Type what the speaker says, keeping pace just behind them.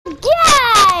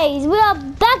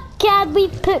can we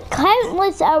put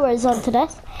countless hours onto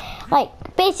this? Like,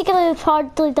 basically we've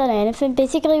hardly done anything.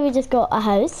 Basically we just got a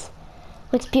house.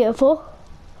 Looks beautiful.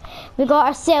 We got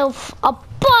ourselves a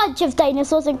bunch of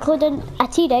dinosaurs, including a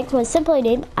T-Rex with simply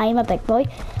named I'm a Big Boy,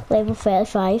 level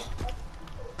 35.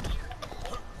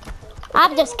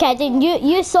 I'm just kidding,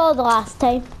 you saw the last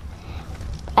time.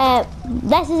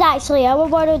 This is actually our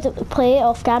world that we play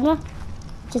off camera.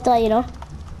 Just to let you know.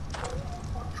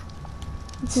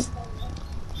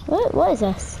 What is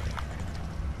this?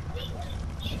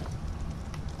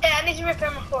 Yeah, I need to repair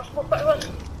my crossbow quickly.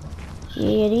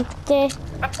 You need to.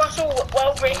 My crossbow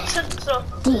well racing, so.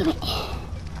 Damn it.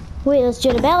 Wait, there's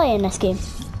durability in this game.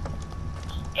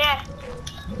 Yeah.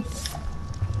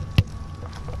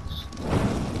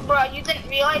 Bro, you didn't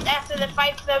realise after the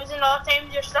 5,000 other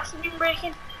times your stuff's been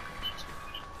breaking?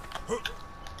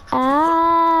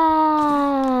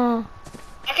 Ah.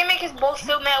 I can make us both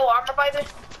full metal armor by the way.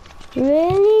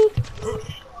 Really?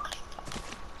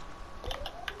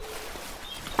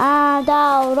 And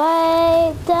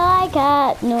alright, I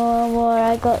got no more.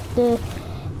 I got the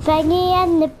thingy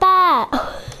in the back.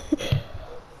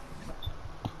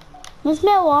 This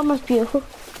metal armor's beautiful.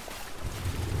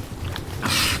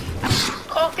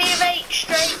 Copyright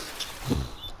strike.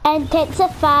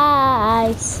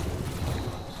 Intensifies.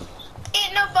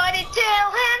 Ain't nobody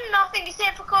tell him nothing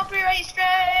except for copyright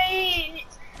strike.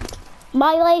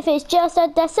 My life is just a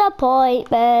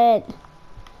disappointment.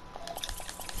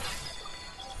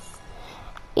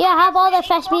 Yeah, I have all the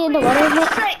fish meat in the world.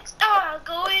 Strikes are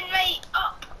going right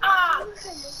up.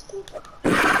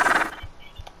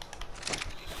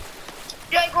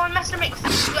 You like going Mr. You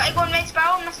like going Red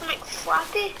Sparrow and Mr.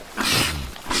 McFlappy?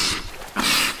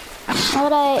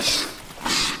 Alright.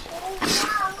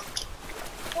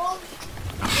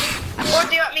 Or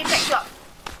do you want me to pick you up?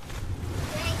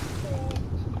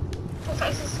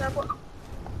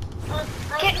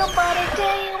 Can't nobody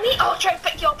tell me. I'll try to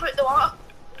pick you up out the water.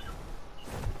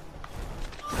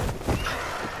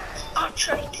 I'll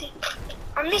try to.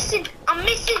 I'm missing.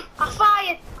 I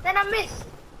fired. Then I missed.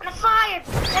 And I fired.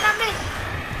 Then I missed.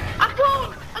 I go,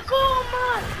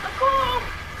 man.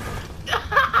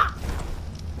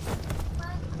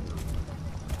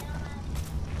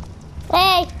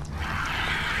 Hey.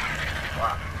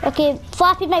 Okay,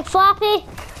 Flappy McFlappy.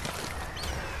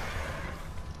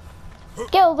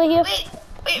 Get over here.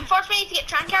 Wait, first we need to get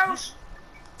trank arrows.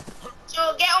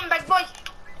 So get on, big boy.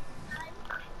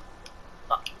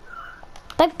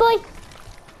 Big boy.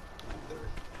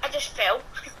 I just fell.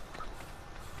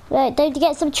 Right, time to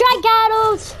get some trank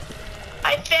arrows.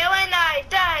 I fell and I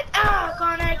died. Oh,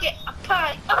 gonna get a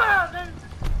pie. Oh,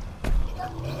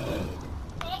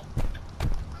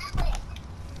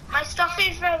 my stuff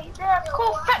is ready. There.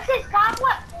 Cole, fix this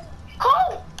tablet.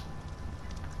 Cole!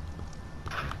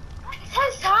 It's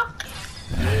his tab.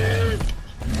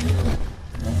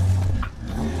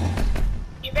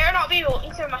 You better not be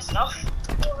looking through my stuff.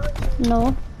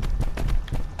 No.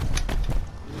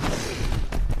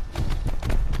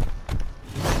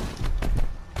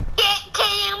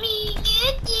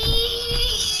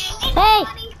 Hey,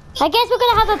 I guess we're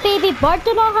gonna have a baby bird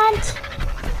in our hands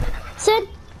soon.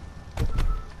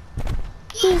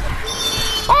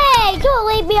 Hey, don't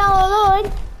leave me all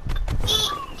alone.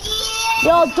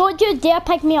 Yo, don't you dare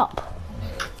pick me up.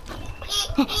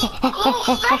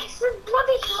 Oh, that's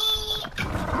bloody.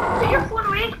 Put your phone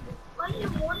away. Why are you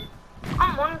moaning?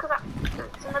 I'm moaning because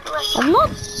it's in the door. I'm not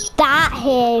that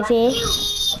heavy.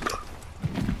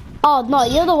 Oh no,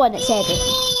 you're the one that's heavy.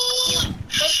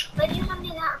 Did you hand me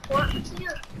that important to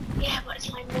you? Yeah, but it's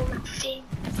my moment of fame.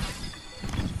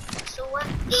 So what?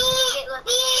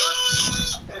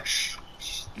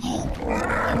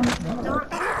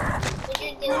 Did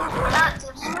you do that to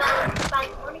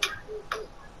spend money?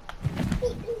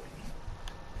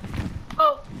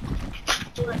 Oh.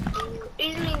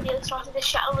 Reason me and Dale started the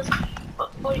shuttle was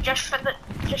just for the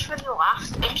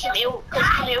last Camille, because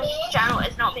Camille's channel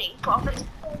is not making profits.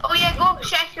 Oh yeah, go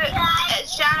check out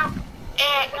his channel.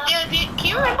 Dale, can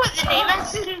you remember what the name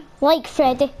is? Like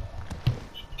Freddy.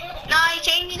 No, he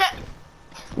changed it.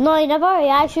 No, he never. He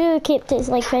actually kept it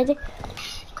like Freddy.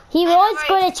 He was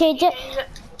going to change it.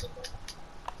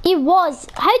 He was.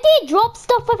 How do you drop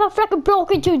stuff with a freaking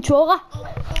broken controller?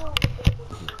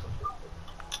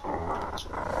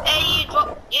 You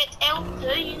drop it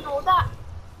L2, you know that.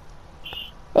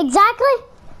 Exactly.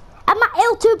 And my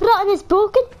L2 button is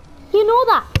broken. You know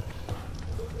that.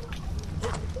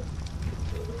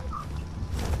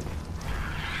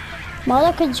 My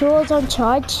other controller's on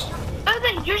charge. Oh,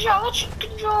 then use your other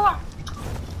controller.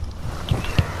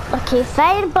 Okay,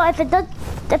 fine, but if it does,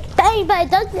 fine, but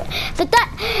it doesn't. If it does,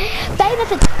 fine,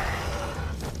 if it.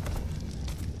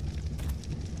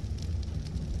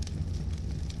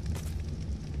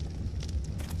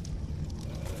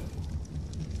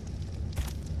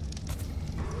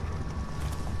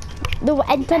 the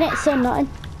internet's or nothing.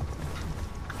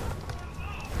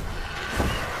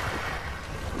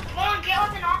 Come on, get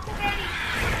on the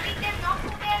knuckleberries. Eat them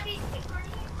knuckleberries.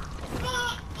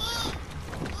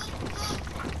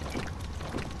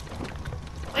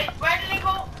 Wait, where did they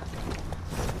go?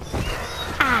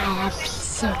 Ah,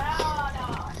 so.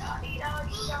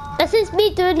 This is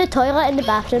me doing the toilet in the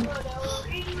bathroom.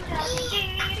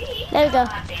 There we go.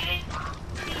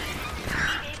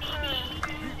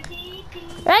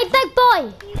 Right, big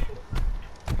boy.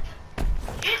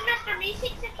 Use Mr.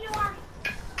 Meeseeks if you want.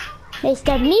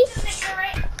 Mr. Meese.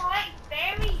 Collect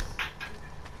berries.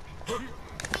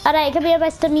 Alright, come here,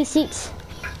 Mr. Meeseeks.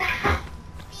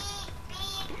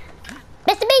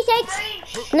 Mr. Meeseeks!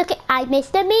 Look at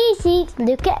Mr. Meeseeks.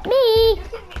 Look at me.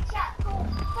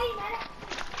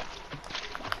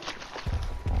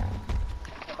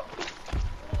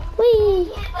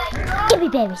 Whee! Give me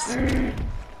berries.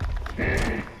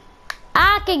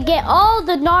 I can get all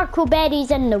the narco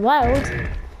berries in the world.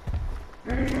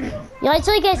 You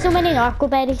actually get so many narco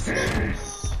berries.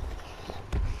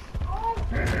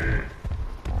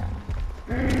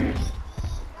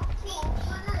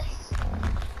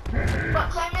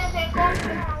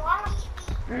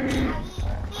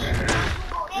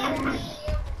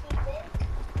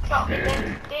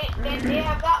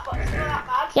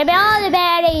 Give me all the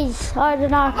berries, or the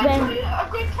narco berries.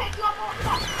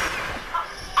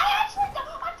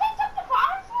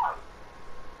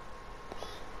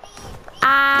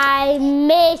 I'm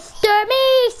Mr.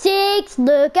 Meeseeks,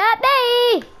 look at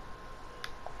me.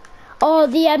 Oh,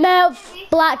 the amount of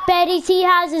blackberries he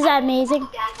has is amazing.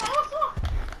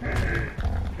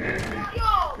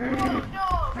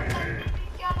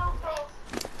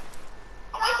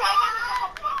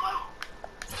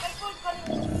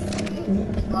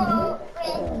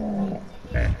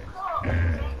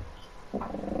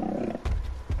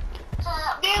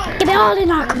 Give me all the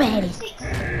narco berries.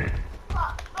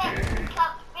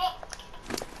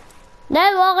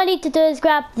 Now all I need to do is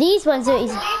grab these ones out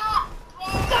easy.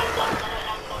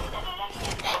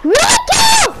 Run,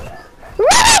 kill!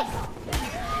 Run!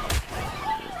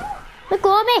 Look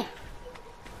at me.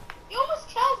 You almost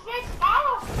killed Red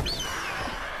Sparrow.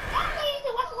 That means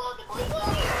it was a load of bleeding.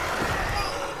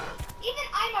 Even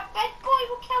I'm a big boy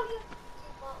will kill you.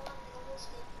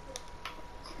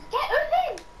 Get out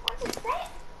then. What's it say?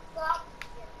 Why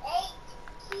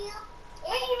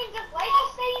even just like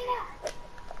us saying that?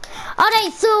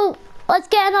 Alright, so let's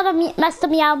get another Mr.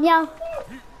 Meow Meow.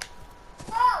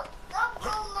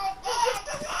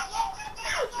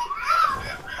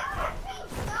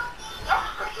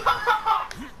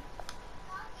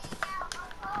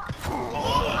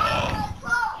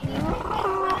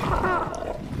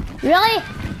 Really?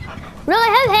 Really,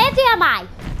 how heavy am I?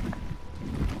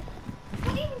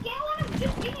 Don't even get one of them.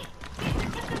 Just give it.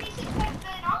 Just the basic the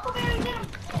knuckleberries in them.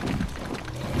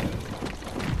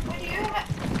 What do you have?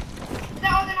 Is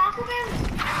that all the knuckleberries?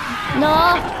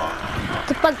 No,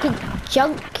 it's a bunch of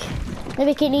junk that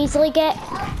we can easily get.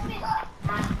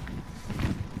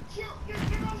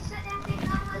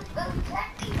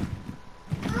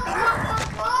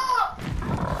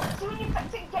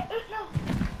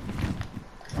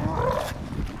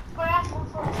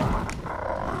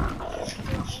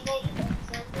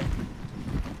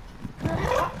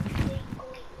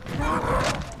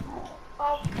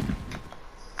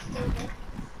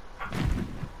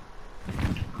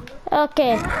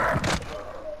 Okay.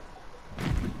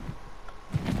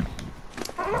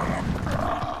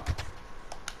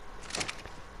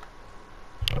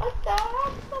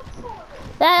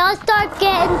 Now let's start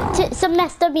getting to some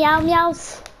Mr. Meow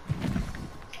Meows.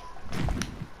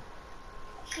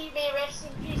 She may rest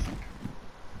in peace.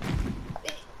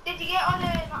 Did you get all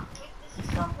the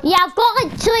stuff? Yeah, I've got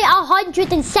literally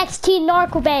 116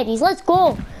 narco berries. Let's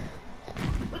go.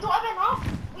 We don't have enough.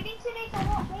 We need to make a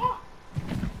lot more.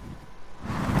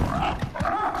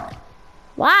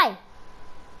 Why?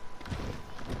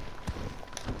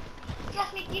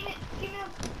 Just me, give me them.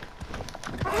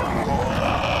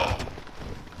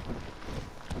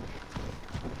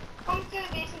 Come to the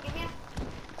base and give me them.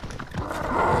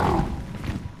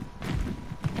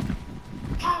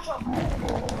 Cancel.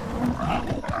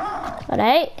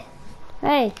 Alright.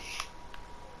 Hey,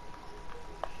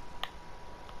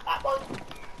 That one.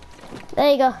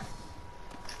 there you go.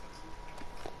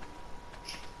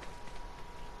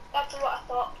 That's what I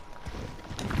thought.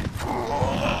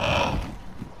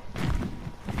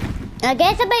 I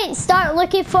guess I might start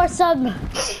looking for some. You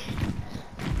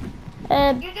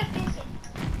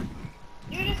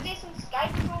just need some sky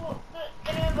control.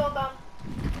 The new well done.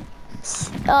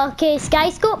 Okay, sky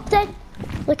scope then.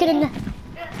 Looking in the.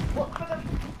 Just look for them.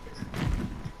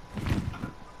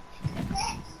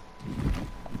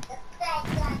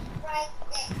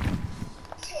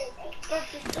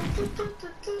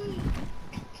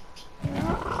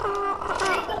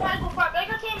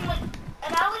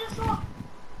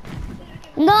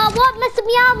 No, what, Mr.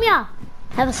 Meow Meow?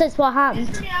 Ever since what happened?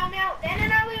 Mr. Meow Meow, then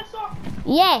an alligator.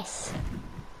 Yes.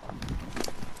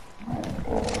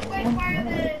 Like where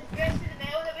the rest of the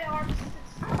mail that we harvested.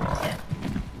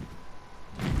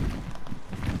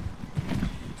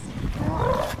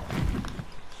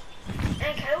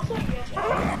 And can I also use yeah,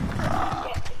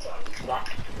 it's on its back.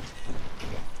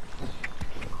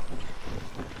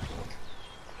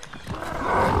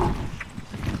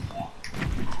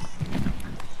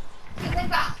 Take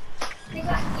back. Take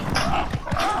back.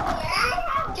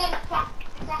 Take back.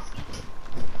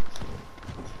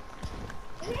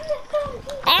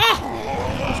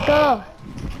 Let's go.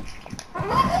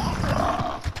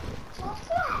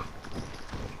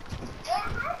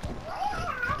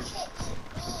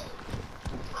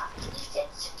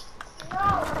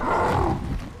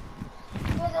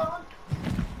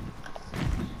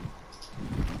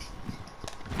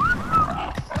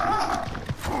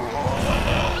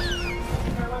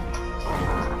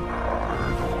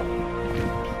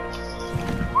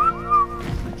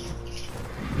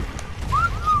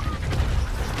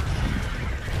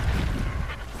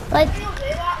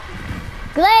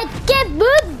 Let's get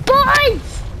moved,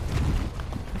 boys!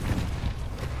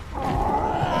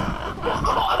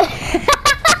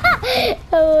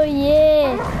 Oh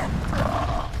yeah!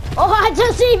 Oh, I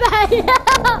just see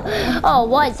my. Oh,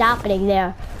 what's happening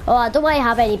there? Oh, I don't want to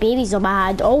have any babies on my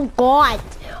hand. Oh God!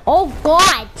 Oh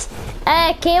God!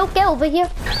 Kale, get over here.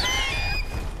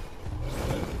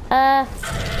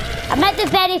 I'm at the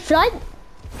very front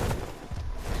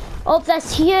of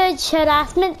this huge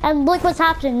harassment, and look what's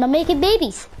happening. They're making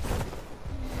babies.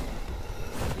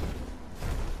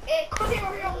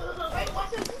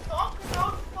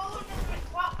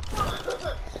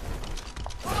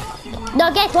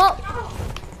 No, guess what?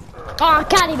 Oh, I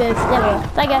can't even move. There we go.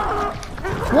 Thank you.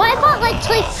 What if I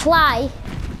literally fly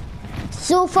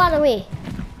so far away?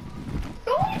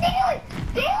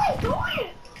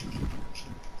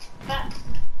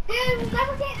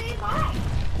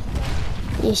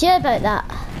 You sure about that?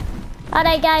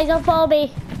 Alright guys, don't follow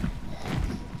me.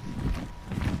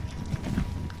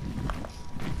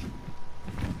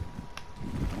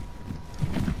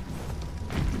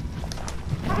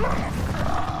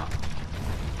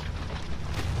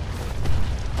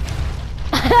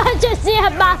 I just see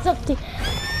a massive thing.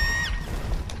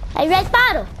 Hey, red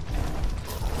bottle.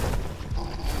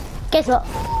 Guess what?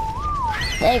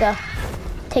 There you go.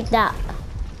 Take that.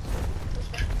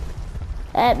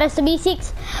 Mr.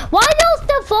 B6. Why don't you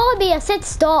still follow me? I said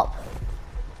stop.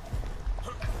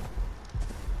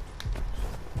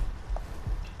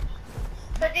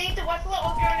 But they need to whistle it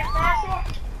over during your car show.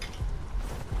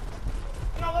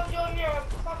 No, over during your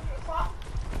fucking clock.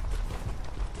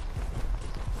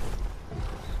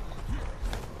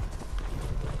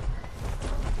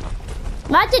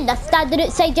 Imagine that standing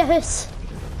outside your house.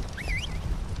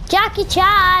 Jackie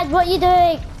Chan, what are you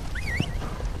doing?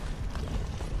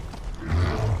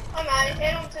 I'm out of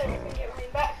here until we can get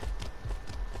mine back.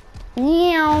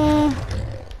 Meow.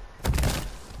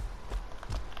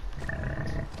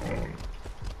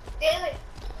 Daily,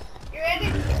 you ready?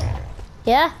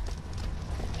 Yeah?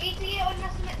 Eat to get on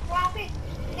this minute flappy,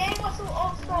 then whistle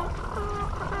all stop.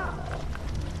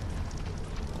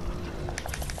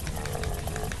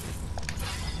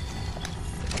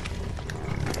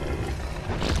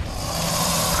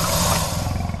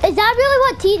 Is that really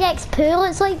what T-Rex poo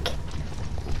looks like?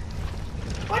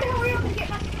 Why the hell are you going to get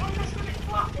this on this minute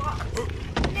flap?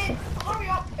 And then hurry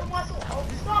up and whistle all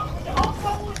stop because it all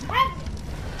follows him. I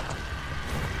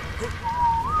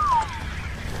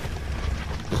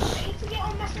need to get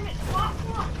on this minute flap.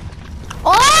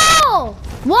 Oh!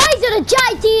 Why is there a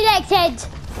giant T-Rex head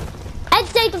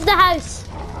inside of the house?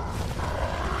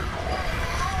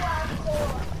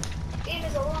 Game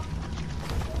is over.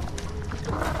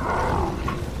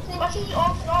 What's the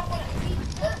all stop when it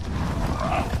beats it?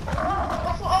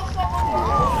 What's the all stop when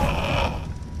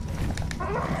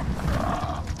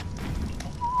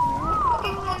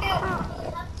okay, come on down.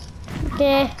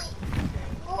 Okay.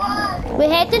 What? We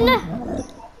heading now?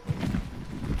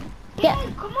 Yeah,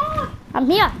 come on. I'm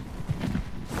here.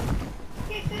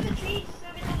 Okay, through the trees so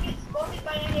we don't get spotted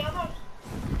by any others.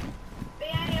 By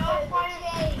any other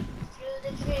fire. Through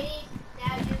the trees.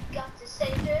 Now you've got to say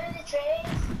through the trees.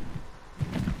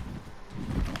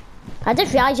 I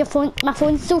just realised my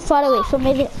phone's so far away from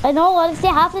me. In all honesty,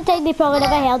 half the time they probably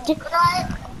never heard you.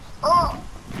 Oh.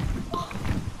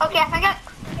 Okay, I think it.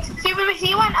 See when we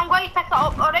see one, I'm going to pick it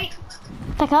up, alright?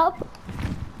 Pick up.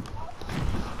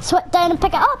 Switch down and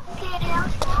pick it up.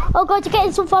 Oh god, you're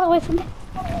getting so far away from me.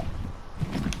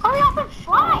 Hurry up and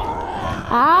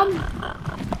fly.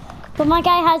 But my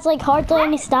guy has like hardly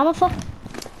any stamina. You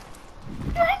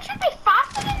should be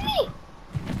faster than me.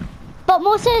 But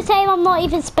most of the time I'm not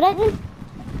even sprinting.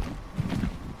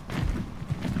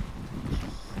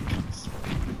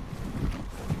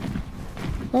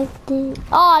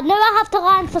 Oh, now I have to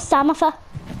land for stamina.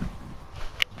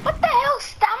 What the hell,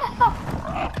 stamina?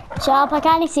 Shut up, I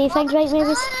can't see things right,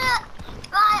 maybe. It's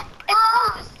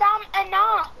called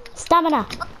stamina. Stamina.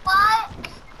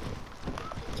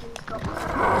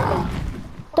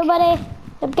 Don't worry,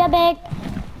 I'm coming.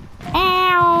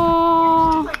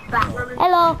 Ow.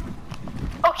 Hello.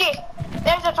 Okay,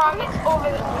 there's a target over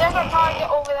there. There's a target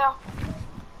over there.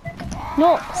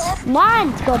 No,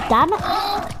 land, god damn it.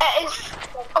 It is.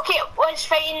 Okay, let's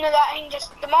fighting that thing,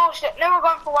 just demolish it. Now we're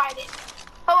going for wide.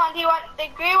 Hold on, do you want the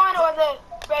grey one or the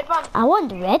red one? I want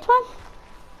the red one.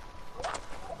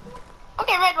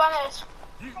 Okay, red one it is.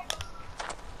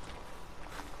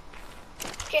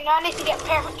 Okay, now I need to get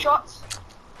perfect shots.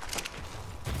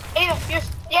 Either,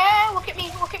 yeah, look at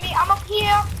me, I'm up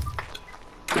here.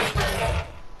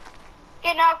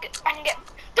 Okay, now I can get.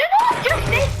 Do not just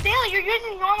stay still, you're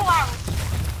using normal arrows.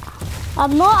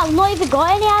 I've not even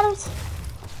got any arrows.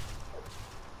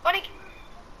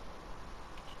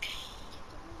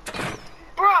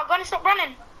 Bro, I'm gonna stop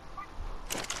running.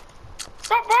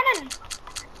 Stop running.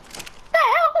 What the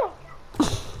hell?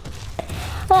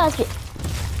 Oh, that's good.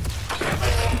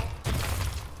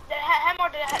 Did I hit him or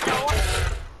did I hit the one?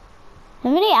 How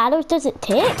many arrows does it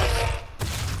take?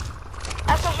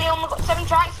 That's what we only got 7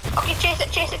 tracks. Okay, chase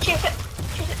it. Chase it.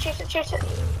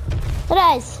 It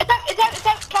is. It's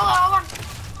out. Kill the other one.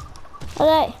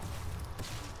 Alright.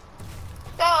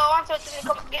 Kill the other one so it doesn't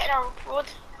come get in our road.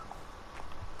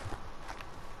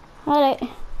 Alright.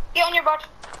 Get on your bird.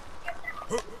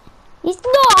 He's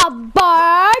not a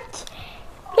bird!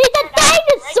 He's a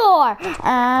dinosaur!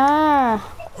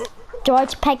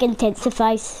 George Peg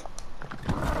intensifies.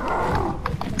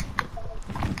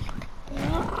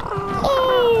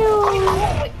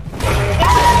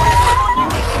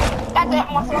 That's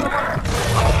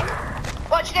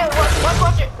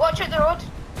it, watch the road.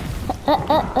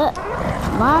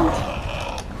 Man.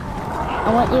 I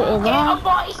want you to Get land. on,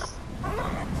 boys.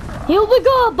 Here we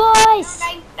go, boys!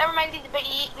 Never mind, he's about to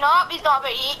eat. No, he's not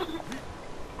about to eat.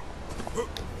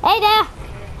 Hey there!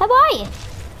 How are you?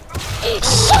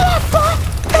 Shut up, boy!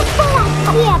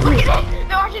 Yeah, Look at it!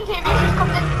 The Argentinian just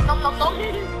comes in. Nom nom nom.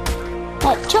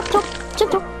 Chop.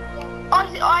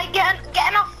 Oh, get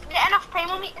enough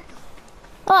primal meat.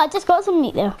 Oh, I just got some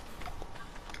meat there.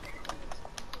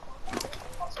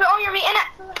 Put all your meat in it.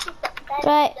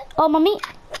 Right, all my meat.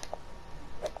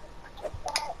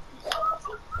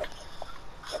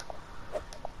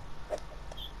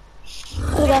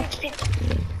 Okay.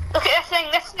 Look at this thing.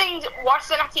 This thing's worse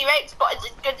than a T-Rex, but it's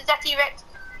as good as a T-Rex.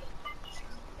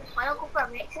 Why not go for a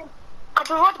Rex? Because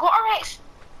we've already got a Rex.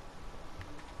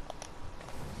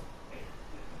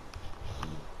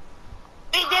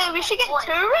 Wait, Dale, we should get 2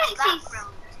 Rexes.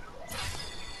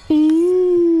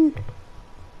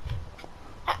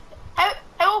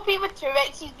 How OP would 2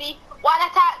 Rexes be? One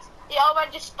attacks, the other one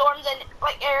just storms in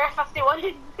like Area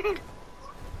 51.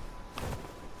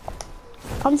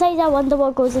 Sometimes I wonder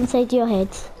what goes inside your head.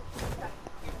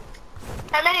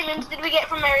 How many memes did we get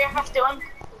from Area 51?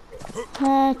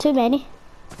 Too many.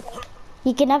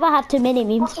 You can never have too many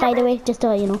memes, by the way, just to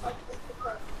let you know.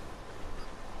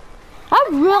 I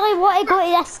really want to go to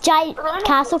this giant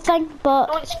castle thing, but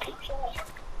Don't speak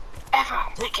ever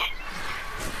again.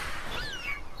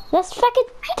 this freaking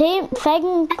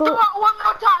thing Do go. it one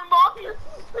more time, Mom.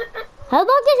 How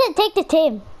long does it take to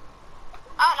tame?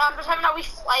 I don't know, I'm just having a wee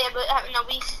fly about having a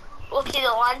wee look at the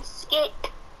landscape.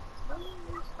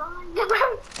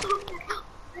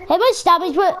 How much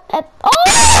damage would oh,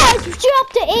 it's up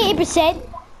to 80%.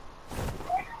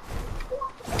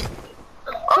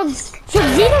 From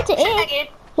 0 to 8.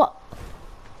 What?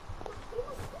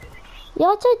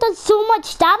 You actually done so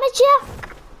much damage here?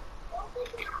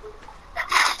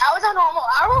 That was a normal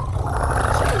arrow.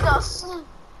 Jesus.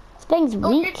 This thing's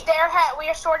Don't you weak. dare hit with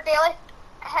your sword, Daily.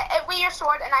 Hit it with your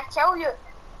sword and I kill you.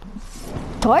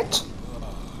 Torch?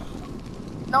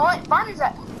 No, it burns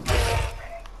it.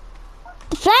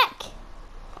 The frick?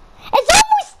 It's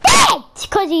almost dead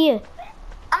because of you.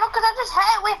 I know, because I just hit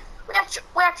it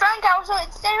with a trying arrow so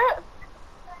it's there.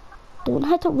 Don't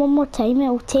hit it one more time,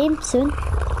 it'll tame soon.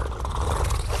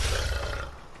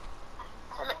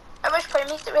 How much prime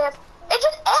meat do we have? It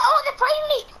just ate all the prime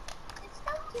meat.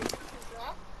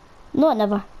 No, it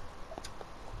never.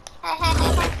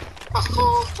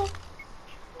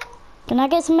 Can I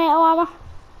get some metal armor?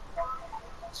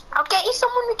 I'll get you some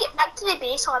when we get back to the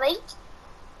base, alright?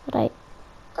 Right.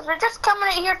 Because we're just coming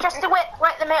out here just to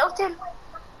wet the metal tin.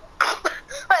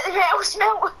 Let the metal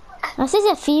smelt. This is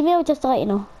a female, just to let you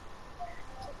know.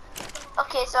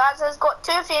 Okay, so that has got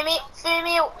two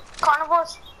female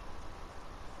carnivores.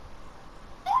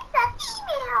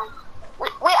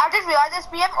 Wait, I just realised this.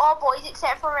 We have all boys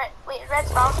except for Red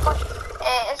Sparrow Squad.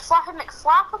 It's Flappy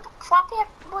Flappy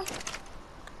boy.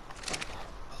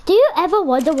 Do you ever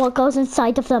wonder what goes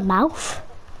inside of the mouth?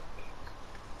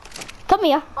 Come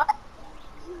here. What?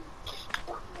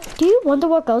 Do you wonder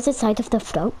what goes inside of the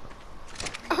throat?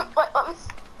 what?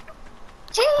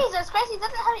 Jesus Christ, he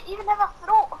doesn't even have a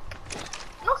throat.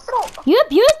 No throat. You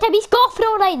abused him. He's got a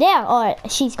throat right there. Or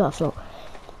she's got a throat.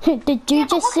 Did you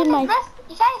just see my... You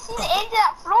can't see the end of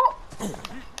that throat.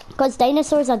 Because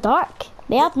dinosaurs are dark.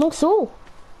 They have no soul.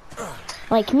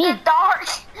 Like me. They're dark.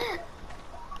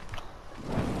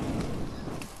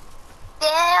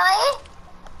 Daily?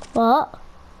 What?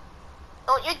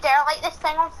 Don't you dare light this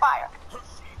thing on fire.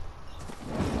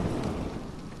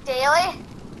 Daily?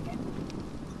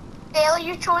 Daily,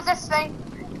 you chose this thing.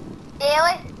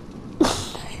 Daily?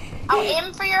 I'll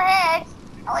aim for your head.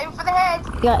 I'll aim for the head.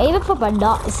 You're aiming for my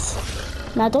nuts.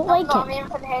 And I don't like I'm it.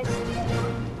 aiming for the head.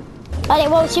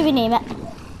 Alright, what should we name it?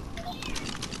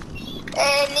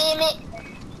 Name it.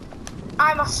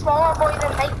 I'm a smaller boy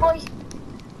than Night Boy.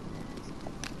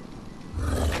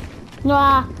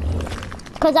 Nah.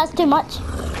 Because that's too much.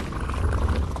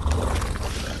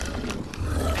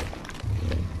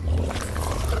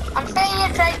 I'm saying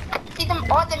you try to feed them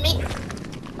all the meat.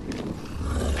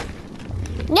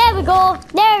 There we go.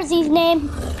 There's his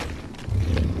name.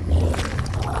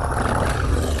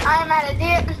 I'm an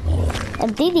idiot.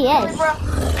 Indeed he is.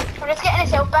 We're just getting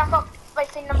his health back up by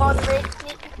feeding them all the meat.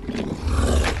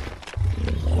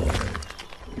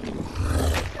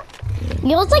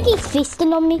 He looks like he's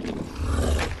feasting on me.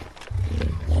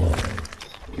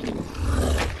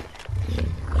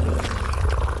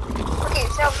 Okay,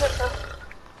 so.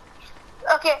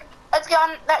 Okay, let's get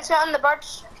on the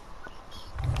birds.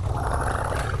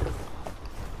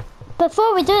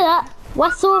 Before we do that,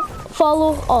 whistle,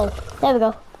 follow, all. There we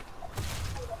go.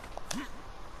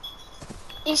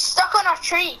 He's stuck on a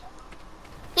tree.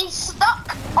 He's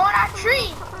stuck on a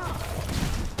tree.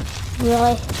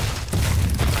 Really?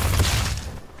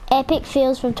 Epic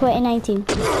fails from 2019.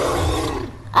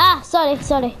 Ah, sorry. You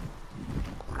kill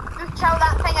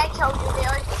that thing I killed you,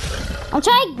 Bailey. I'm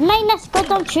trying to mine this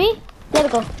goddamn tree. There we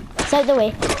go. It's out the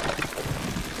way.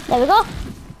 There we go.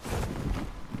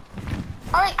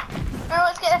 Alright, now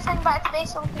let's get this thing back to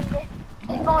base so we can get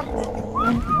it going.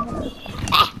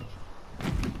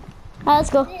 Alright, let's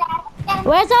go.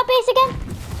 Where's our base again?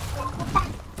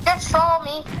 Just follow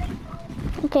me.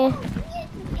 Okay.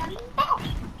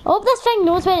 I hope this thing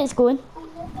knows where it's going.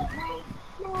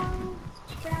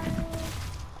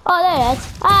 Oh, there it is.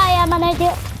 I am an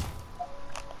idiot.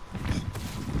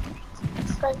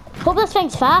 Hope this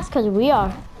thing's fast because we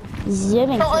are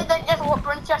zooming. Totally didn't just walk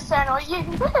run just to annoy you.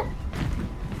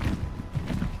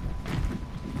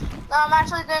 No, I'm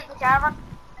actually doing the cavern.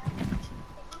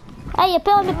 Hey, you're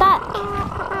pulling me back.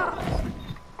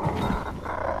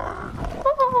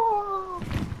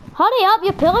 Hurry up,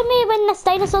 you're pulling me when this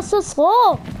dinosaur's so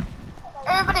slow.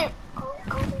 Everybody.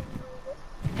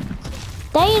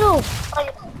 Dino. Hey,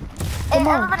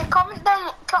 everybody, comment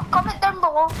down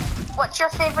below. What's your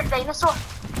favourite dinosaur?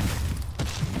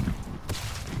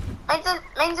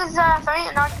 Mine's is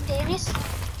Fountain Arden Davies.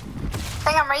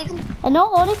 Thing I'm riding. In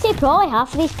all honesty, probably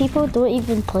half of these people don't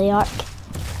even play Ark.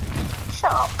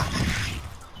 Shut up.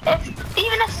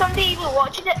 Even if somebody even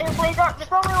watching it who plays Ark, they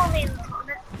probably won't even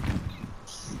comment.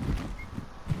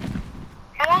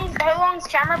 How long's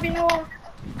camera been rolling?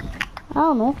 I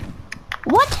don't know.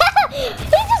 What? He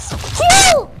just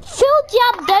full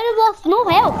jab down with no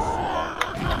health.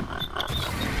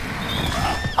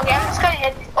 Okay, I'm just gonna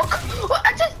hit. Oh,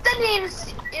 I just didn't even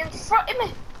see in front of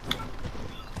me.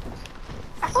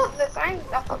 I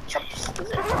thought chumps was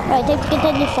it. Right, time to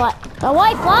continue fly. I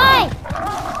want to fly!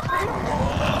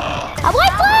 I want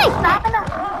to fly! Stamina.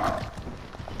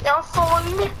 They're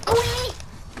following me, boy.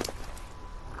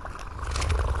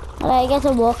 Alright, I guess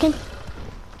I'm walking.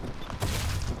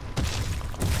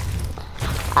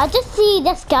 I just see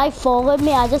this guy following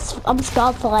me. I'm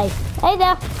scared for life. Hey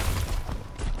there.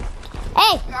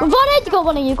 Hey, we've already got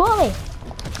one of you, got we?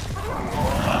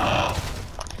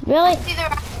 Really?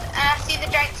 See the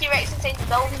giant T-Rex inside the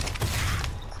building.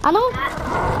 I know.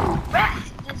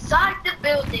 Rex inside the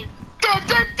building. Dun,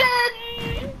 dun, dun.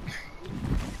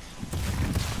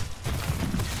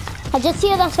 I just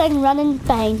hear this thing running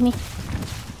behind me.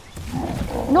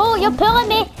 No, you're pulling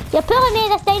me. You're pulling me.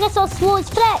 This dinosaur's slow as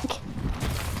frick.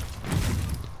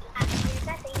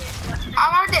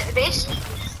 I'm already at the base.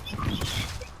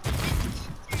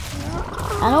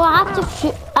 I know I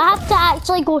have to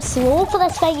actually go slow for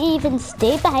this thing to even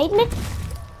stay behind me.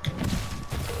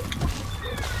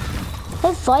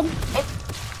 Have fun.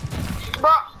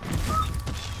 But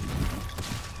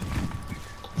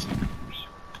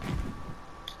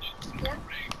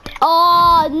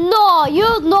Oh no,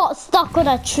 you're not stuck on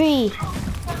a tree.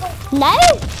 Now?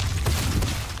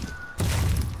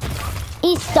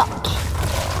 He's stuck.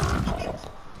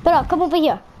 Bro, come over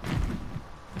here.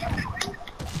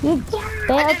 You I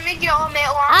better. didn't make you all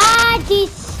metal armor. And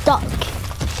he's stuck.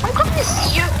 I'm coming to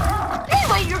see you.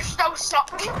 Anyway, you're still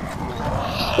stuck.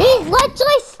 He's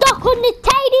literally stuck on the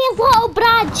tiniest little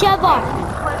branch ever.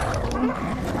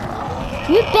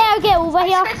 You better get over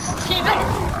here.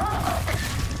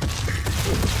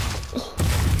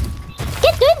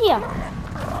 Get down here.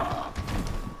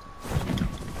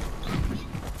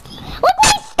 Look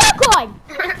what he's stuck on.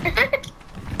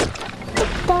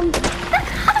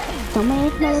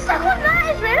 Dumbass motherfucker. Stuck on that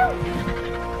as well.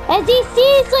 Is he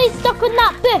seriously stuck on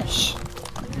that bush?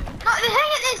 No, the thing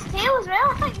at his tail as well,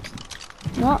 I think.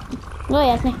 No, no he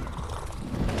hasn't.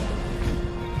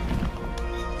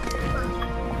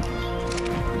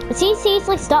 Is he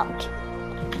seriously stuck?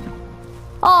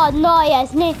 Oh no he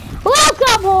hasn't.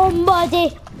 Welcome home,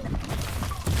 buddy.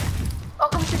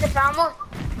 Welcome to the family.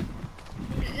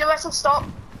 The whistle stop.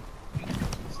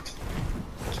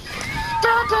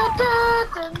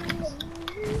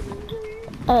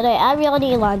 Alright, I really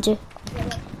need to land you.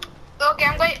 Okay,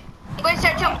 I'm going to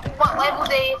search up what level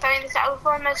they found the saddle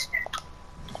form is.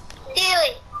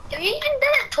 Daily, have you even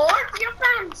done a tour for your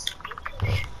friends?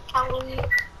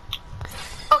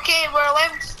 Okay, we're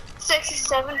level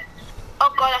 67.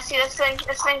 Oh god, I see this thing.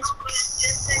 This thing's...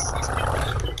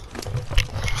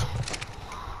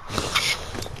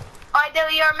 Alright,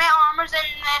 Daily, your metal armor's in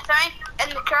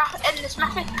the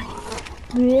smithy.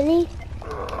 Really?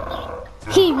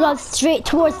 He runs straight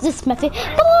towards the smithy.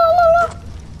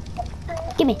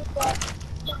 Give me.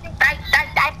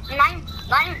 Nine.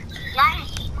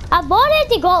 I've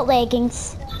already got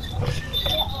leggings.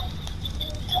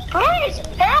 Please,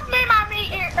 help me, my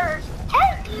meat eaters.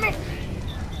 Help me.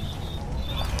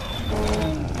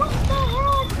 What the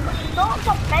hell? Not a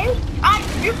mouse.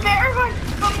 You better run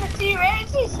from the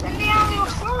T-Rexes and the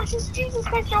Allosaurus. Jesus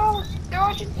Christ, they're all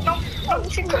just don't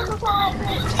shoot them.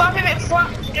 Stop him at flat,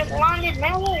 just landed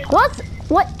melee. What?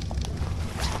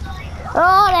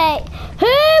 Alright.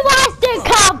 Who wants to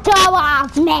come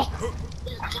towards me?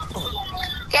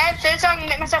 Okay, I'm so sorry to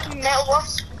make myself a metal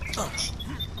boss.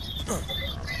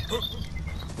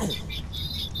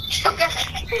 Okay.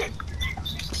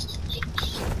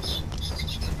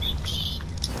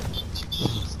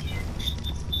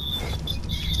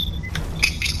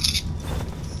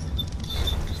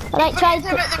 Alright, try to...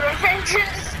 About the roof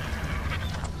entrance.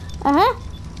 Uh-huh.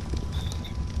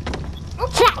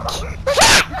 Frack!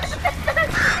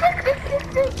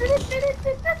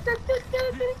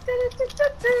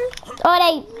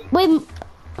 Alright,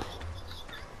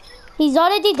 he's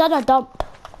already done a dump.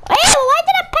 Ew, why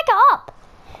did I pick it up?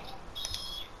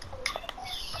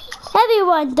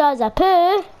 Everyone does a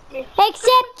poo,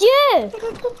 except you.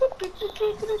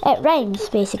 It rhymes,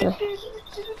 basically.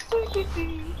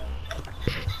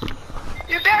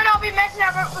 You better not be messing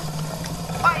about with...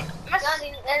 Wait, I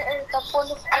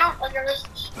know.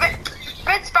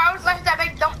 Red Sparrow's left a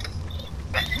big dump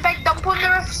on the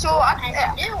roof, so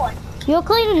You're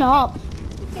cleaning up.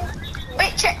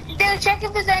 wait, check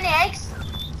if there's any eggs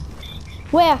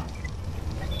Where?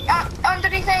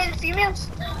 underneath any of the females.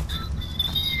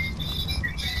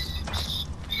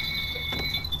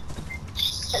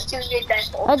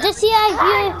 I'll just see how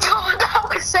you... That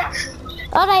was sexy.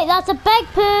 Alright, that's a big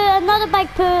poo, another big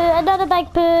poo, another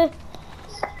big poo.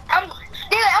 I'm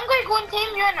going to go and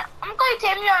tame you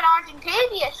an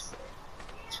Argentinius.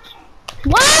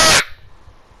 What?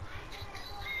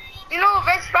 You know,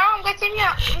 Red Sparrow, I'm going to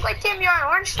tame you an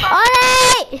orange sparrow.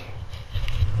 Alright!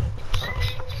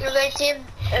 You're going to tame...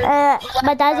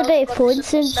 My dad's about to phone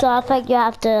soon, so I think you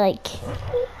have to, like...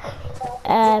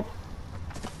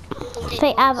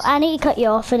 I need to cut you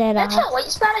off and then That's a white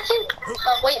sparrow too.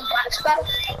 White and black sparrow.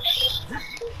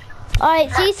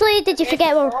 Alright, seriously, did you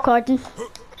forget we're recording?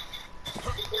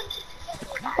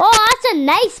 Oh, that's a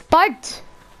nice bird.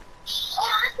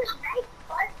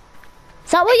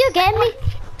 Is that what you're getting me?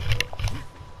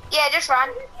 Yeah, just run.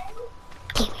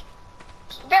 You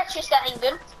better chase that thing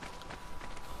down.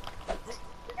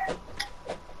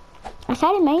 I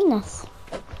can't mind this.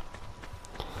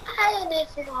 I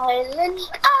live in Ireland,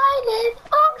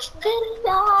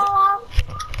 Australia.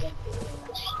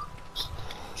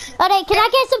 Alright, can I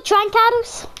get some trunk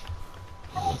arrows?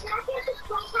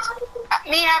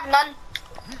 Me have none.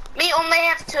 Me only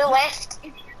have 2 left.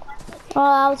 Oh,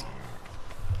 I was...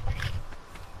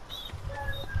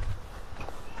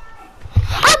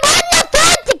 I'm on the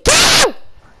phone to go!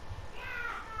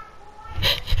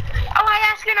 Oh, I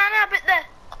asked Nana about the...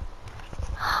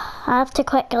 I have to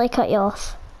quickly cut you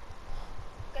off.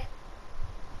 Okay.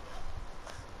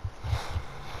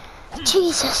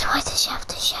 Jesus, why does she have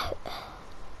to shout?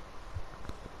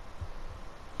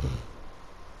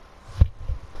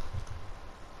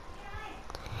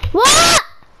 What?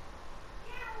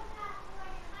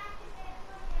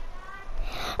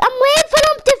 I'm waiting for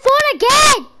them to phone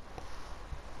again.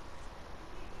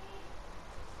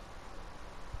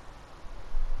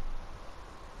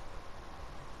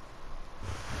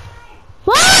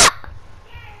 What?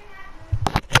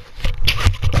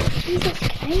 Jesus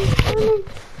Christ, woman.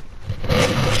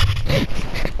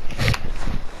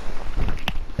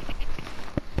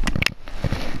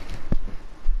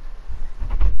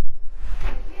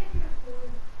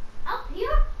 Up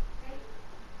here?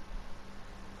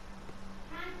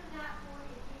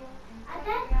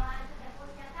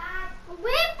 I'm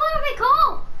waiting for the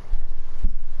call.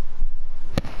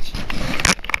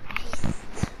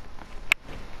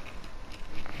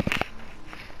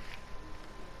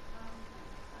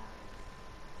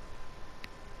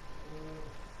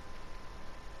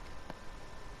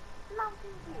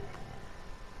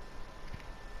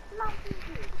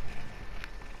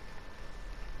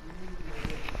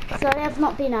 Sorry, I've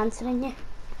not been answering you.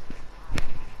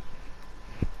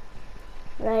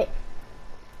 Right.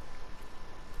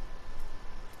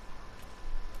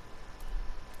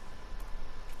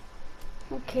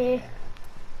 Okay.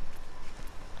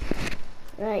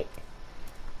 Right.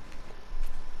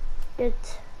 Good.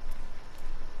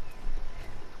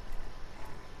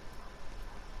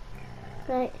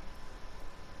 Right.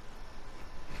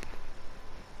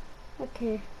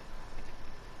 Okay.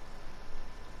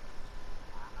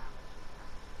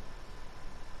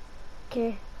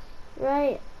 Okay.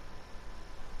 Right.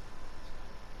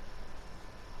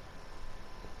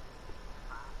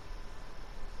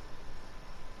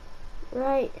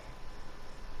 Right.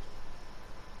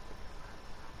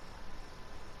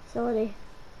 Sorry.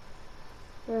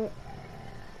 Right.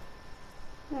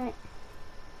 Right.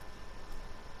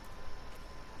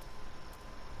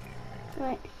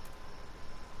 Right.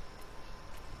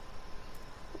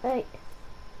 Right.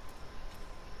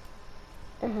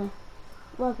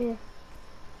 Love you.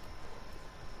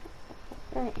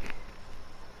 Right.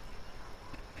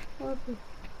 Love you.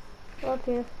 Love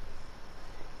you.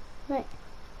 Right.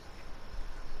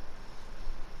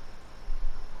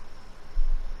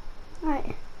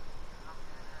 Right.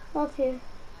 Love you.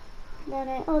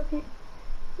 Night. Love you.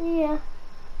 See ya.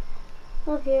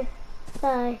 Love you.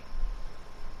 Bye.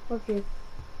 Love you.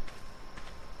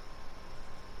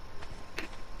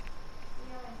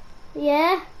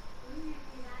 Yeah?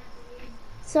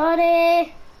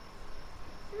 Sorry.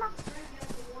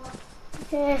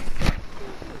 Okay.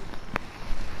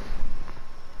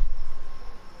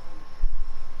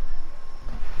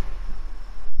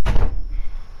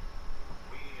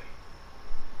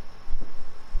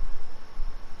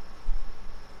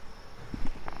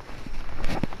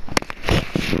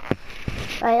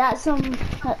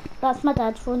 Right, that's my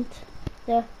dad's phone.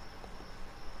 There.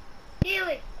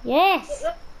 Really? Yes.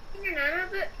 What your Nana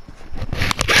about?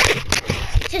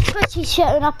 Just because she's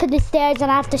shouting up in the stairs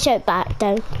and I have to shout back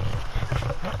down.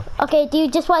 Okay, do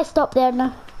you just want to stop there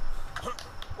now?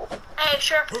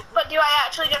 Sure. But do I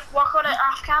actually just work on it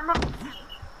off camera?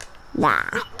 Nah.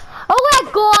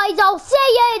 Alright guys, I'll see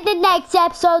you in the next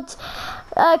episode.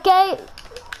 Okay?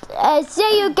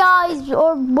 See you guys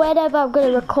or whenever I'm going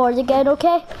to record again,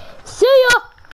 okay? See ya!